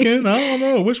 wishful thinking. I don't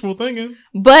know. Wishful thinking.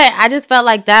 But I just felt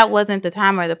like that wasn't the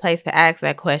time or the place to ask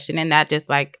that question. And that just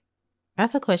like,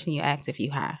 that's a question you ask if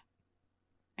you high.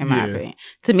 In my opinion.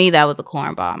 To me, that was a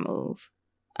cornball move.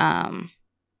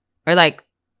 Or like,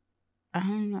 I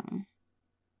don't know.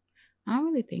 I don't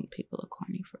really think people are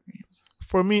corny for real.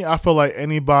 For me, I feel like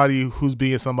anybody who's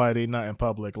being somebody not in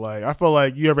public. Like, I feel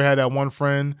like you ever had that one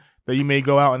friend that you may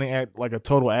go out and they act like a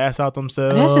total ass out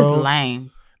themselves. That's just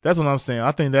lame. That's what I'm saying.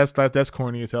 I think that's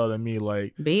corny as hell to me.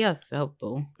 Like, be yourself,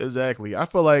 boo. Exactly. I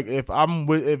feel like if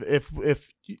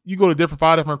you go to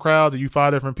five different crowds and you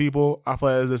 5 different people, I feel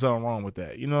like there's something wrong with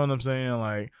that. You know what I'm saying?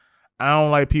 Like, I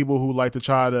don't like people who like to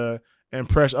try to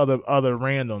impress other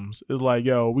randoms. It's like,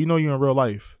 yo, we know you in real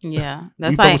life. Yeah,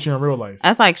 that's we like fuck with you in real life.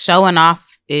 That's like showing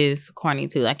off is corny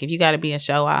too. Like if you got to be a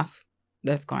show off,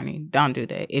 That's corny. Don't do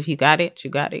that. If you got it, you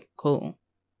got it. Cool.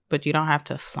 But you don't have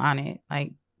to flaunt it.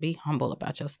 Like, be humble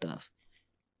about your stuff.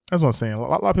 That's what I'm saying. A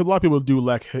lot of people do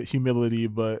lack humility,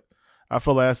 but I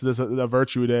feel like that's just a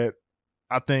virtue that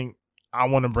I think I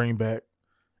want to bring back.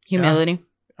 Humility.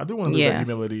 I do want to bring back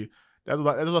humility. That's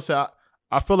what I said.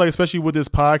 I feel like, especially with this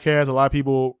podcast, a lot of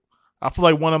people. I feel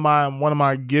like one of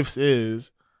my gifts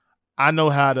is I know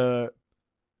how to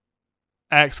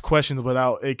ask questions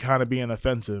without it kind of being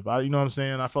offensive. You know what I'm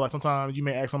saying? I feel like sometimes you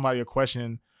may ask somebody a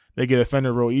question, they get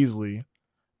offended real easily.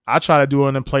 I try to do it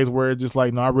in a place where it's just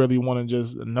like, no, I really want to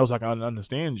just know so I can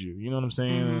understand you. You know what I'm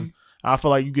saying? Mm-hmm. And I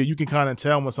feel like you can kind of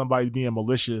tell when somebody's being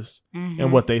malicious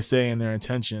in what they say and their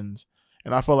intentions.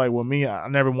 And I feel like with me, I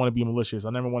never want to be malicious. I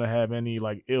never want to have any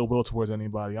like ill will towards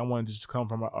anybody. I want to just come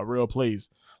from a real place.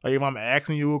 Like if I'm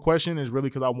asking you a question, it's really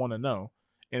because I want to know.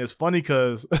 And it's funny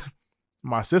because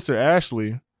my sister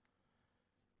Ashley,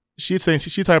 she's saying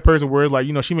she type of person where it's like,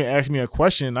 you know, she may ask me a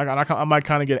question, I might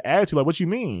kind of get an attitude like, "What you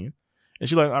mean?" And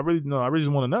she's like, I really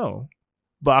just want to know.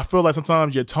 But I feel like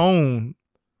sometimes your tone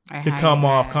can come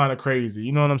off kind of crazy.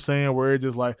 You know what I'm saying? Where it's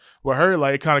just like, with her,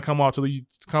 like it kind of come off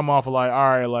like, all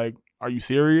right, like, are you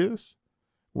serious?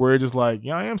 Where it's just like,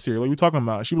 yeah, I am serious. Like, we talking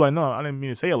about? She be like, no, I didn't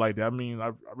mean to say it like that. I mean,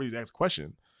 I really asked a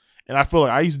question. And I feel like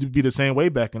I used to be the same way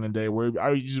back in the day where I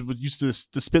used to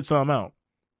spit something out,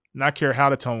 not care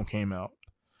how the tone came out.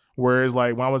 Whereas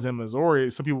like when I was in Missouri,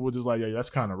 some people were just like, yeah,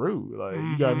 that's kind of rude. Like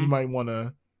you might want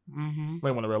to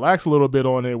relax a little bit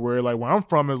on it. Where like where I'm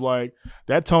from is like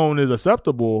that tone is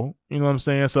acceptable. You know what I'm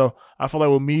saying? So I feel like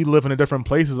with me living in different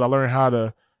places, I learned how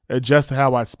to adjust to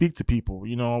how I speak to people.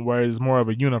 You know, where it's more of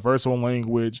a universal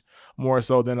language, more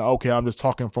so than okay, I'm just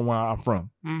talking from where I'm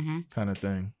from, kind of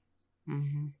thing.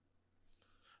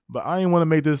 But I didn't want to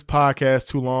make this podcast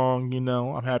too long. You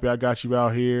know, I'm happy I got you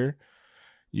out here.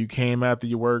 You came after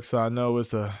your work, so I know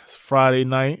it's a Friday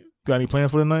night. Got any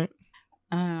plans for the night?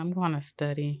 I'm going to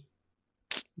study.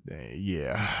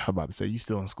 Yeah, I'm about to say, you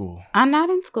still in school. I'm not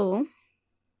in school.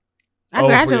 I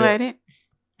graduated.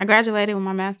 I graduated with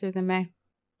my master's in May.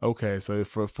 Okay, so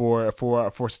for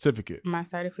certificate. My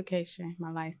certification, my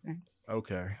license.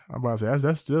 Okay, I'm about to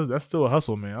say that's still a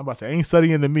hustle, man. I'm about to say, ain't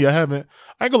studying to me. I ain't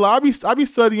gonna lie. I be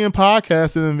studying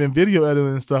podcasting and video editing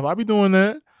and stuff. I be doing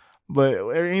that, but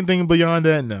anything beyond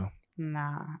that, no.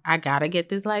 Nah, I gotta get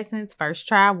this license first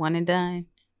try, one and done.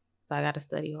 So I gotta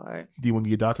study hard. Do you want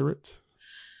to get doctorates?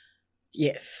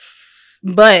 Yes,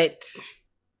 but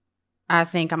I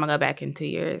think I'm gonna go back in 2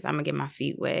 years. I'm gonna get my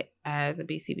feet wet as a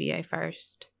BCBA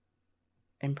first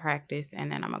and practice,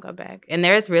 and then I'm gonna go back. And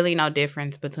there's really no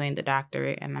difference between the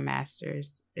doctorate and the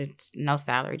master's. It's no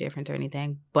salary difference or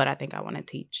anything, but I think I want to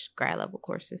teach grad level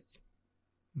courses.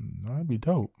 That'd be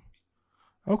dope.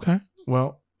 Okay,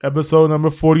 well, episode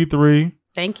number 43.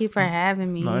 Thank you for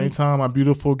having me. Anytime, my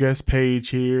beautiful guest Paige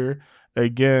here.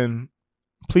 Again,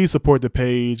 please support the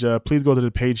page. Please go to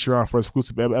the Patreon for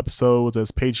exclusive episodes.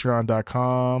 That's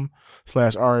patreon.com/RAC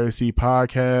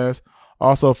podcast.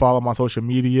 Also follow my social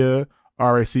media,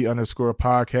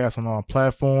 RAC_podcast on all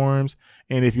platforms.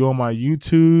 And if you're on my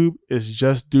YouTube, it's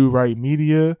Just Do Right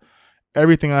Media.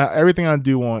 Everything I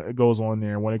do it goes on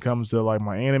there when it comes to like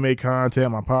my anime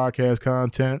content, my podcast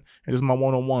content, and just my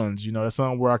one-on-ones. You know, that's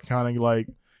something where I kind of like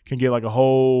can get like a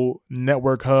whole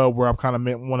network hub where I'm kind of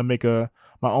want to make my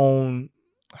own.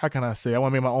 How can I say? I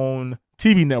want to make my own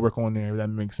TV network on there, if that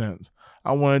makes sense.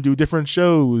 I want to do different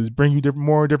shows, bring you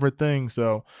more different things.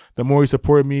 So the more you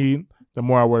support me, the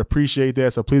more I would appreciate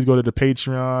that. So please go to the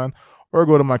Patreon or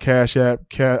go to my Cash App,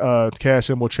 Cash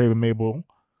symbol Traven Mabel.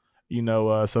 You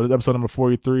know, so this episode number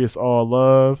 43 is all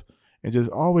love. And just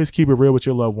always keep it real with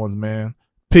your loved ones, man.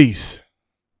 Peace.